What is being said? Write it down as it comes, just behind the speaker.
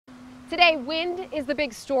Today, wind is the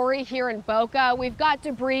big story here in Boca. We've got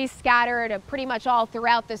debris scattered pretty much all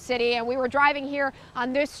throughout the city, and we were driving here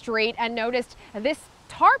on this street and noticed this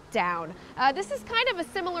tarp down. This is kind of a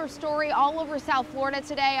similar story all over South Florida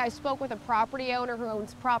today. I spoke with a property owner who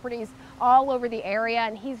owns properties all over the area,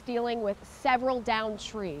 and he's dealing with several downed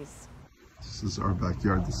trees. This is our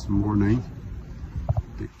backyard this morning.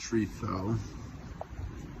 Big tree fell.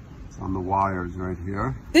 On the wires right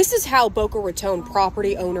here. This is how Boca Raton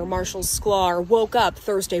property owner Marshall Sklar woke up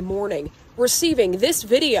Thursday morning, receiving this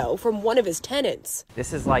video from one of his tenants.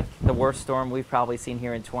 This is like the worst storm we've probably seen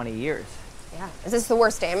here in 20 years. Yeah. Is this the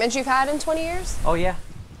worst damage you've had in 20 years? Oh, yeah.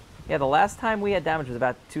 Yeah, the last time we had damage was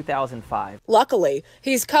about 2005. Luckily,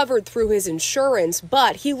 he's covered through his insurance,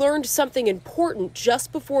 but he learned something important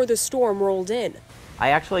just before the storm rolled in. I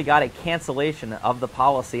actually got a cancellation of the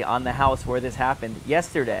policy on the house where this happened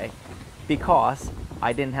yesterday because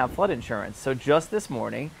I didn't have flood insurance. So just this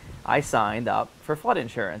morning, I signed up for flood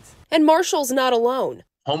insurance. And Marshall's not alone.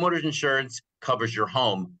 Homeowners insurance covers your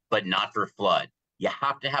home, but not for flood. You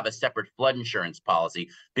have to have a separate flood insurance policy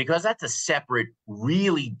because that's a separate,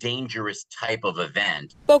 really dangerous type of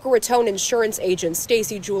event. Boca Raton insurance agent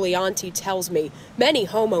Stacy Giulianti tells me many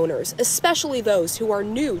homeowners, especially those who are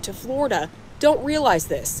new to Florida, don't realize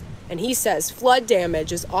this. And he says flood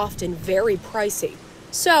damage is often very pricey.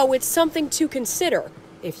 So it's something to consider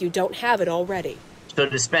if you don't have it already. So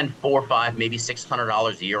to spend $400, $500, maybe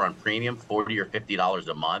 $600 a year on premium, $40 or $50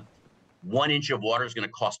 a month, 1 inch of water is going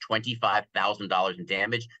to cost $25,000 in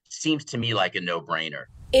damage. Seems to me like a no-brainer.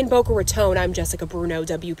 In Boca Raton, I'm Jessica Bruno,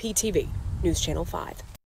 WPTV News Channel 5.